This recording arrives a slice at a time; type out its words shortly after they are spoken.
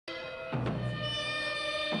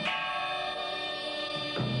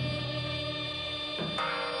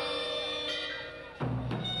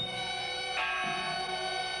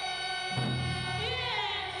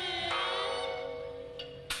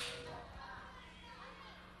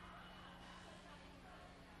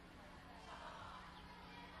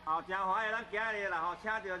好，真欢喜咱今日啦吼，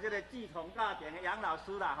请到这个志同教电的杨老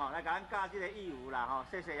师啦吼，来给咱教这个义舞啦吼，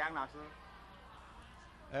谢谢杨老师。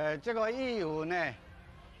这个义舞呢，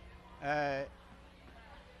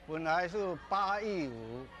本来是八佾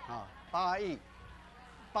舞啊，八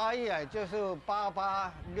佾啊就是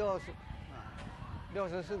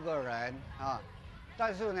64个人啊，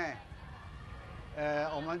但是呢，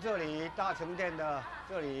我们这里大成殿的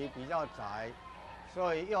这里比较窄，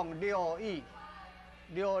所以用6佾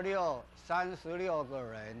，66 36个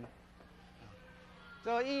人。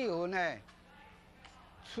这个义舞呢，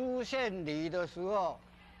出现礼的时候，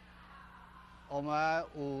我们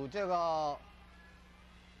舞这个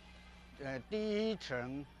第一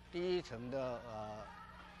层的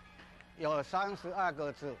有32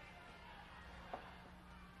个字。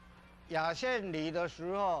亚线礼的时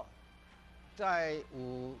候，再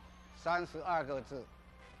舞32个字。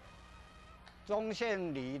中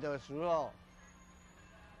线礼的时候，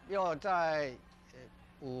又再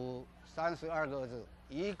舞32个字，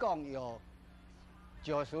一共有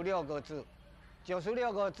96个字。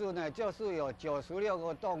96个字呢，就是有96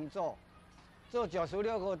个动作，这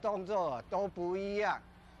96个动作都不一样。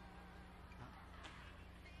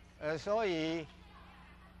所以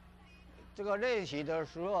这个练习的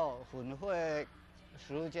时候很费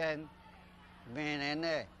时间，每年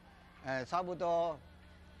呢，差不多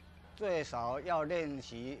最少要练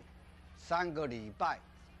习3个礼拜，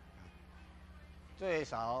最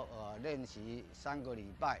少练习3个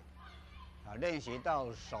礼拜，练习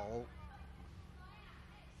到熟。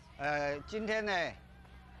今天呢，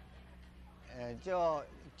就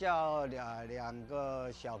叫两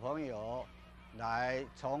个小朋友来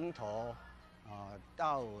从头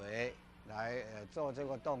到尾来做这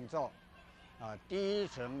个动作，第一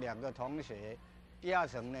层2个同学，第2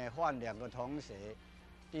层呢换2个同学，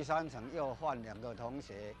第3层又换2个同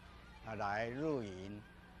学来入营。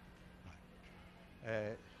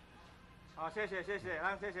好，谢谢，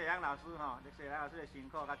咱谢谢杨老师哈，谢谢杨老师的辛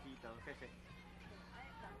苦甲指导，谢谢。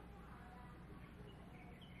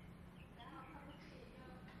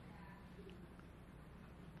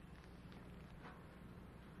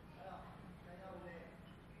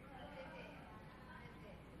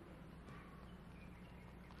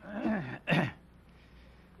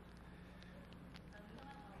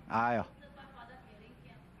哎呦！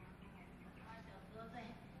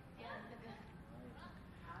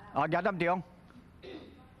夹点中。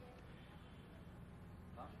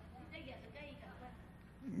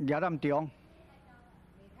夹点中。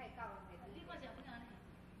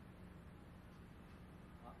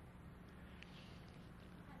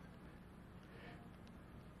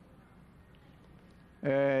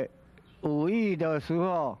舞艺的时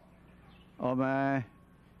候，我们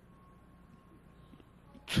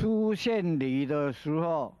出现礼的时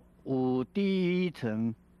候舞第1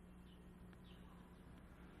层，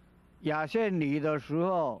亚线礼的时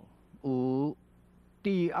候舞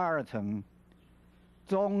第2层，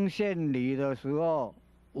中线礼的时候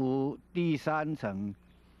舞第3层。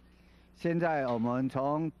现在我们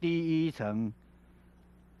从第1层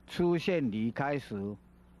出现礼开始。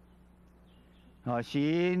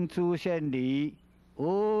行出现礼，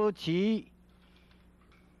舞起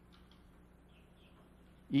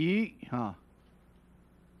鱼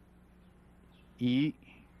鱼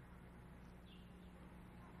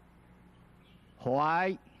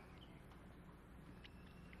怀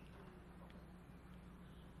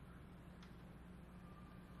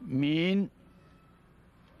民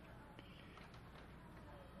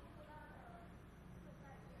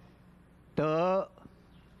德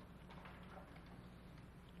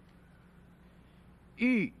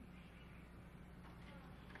玉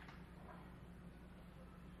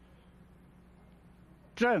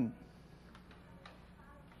正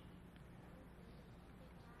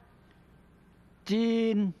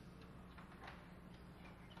金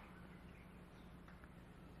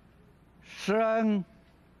生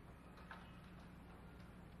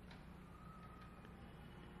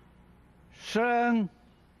生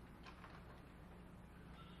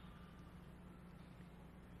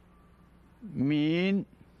民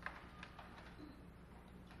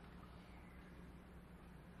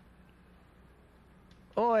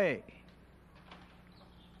为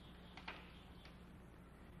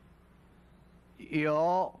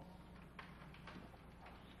有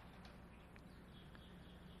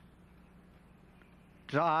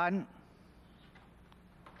展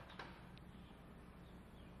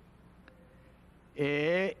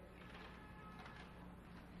也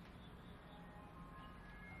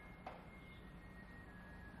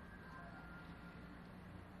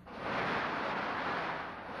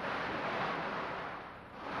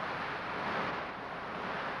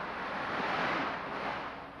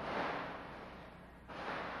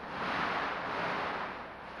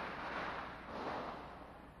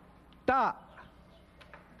大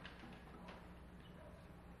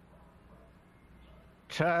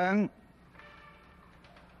成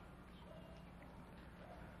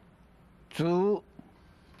足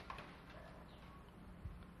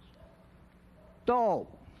斗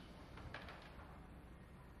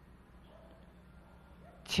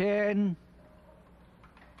牵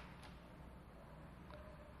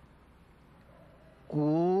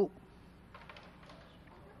鼓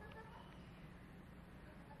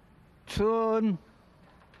春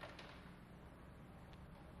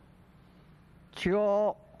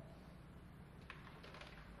秋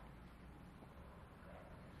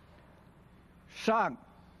上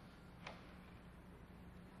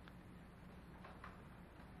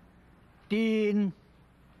丁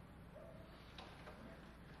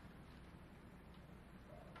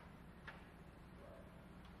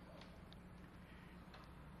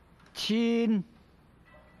辛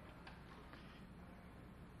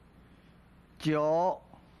酉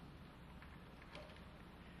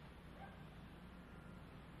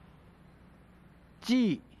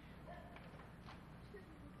季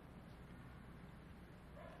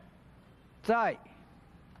在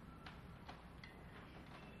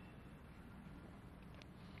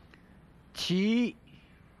其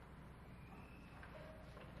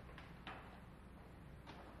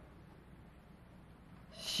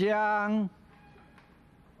相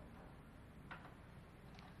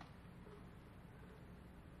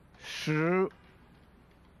识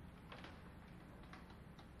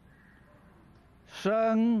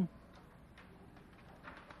生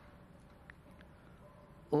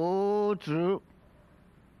无止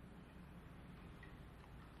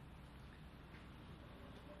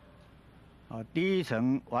第一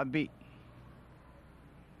层完毕。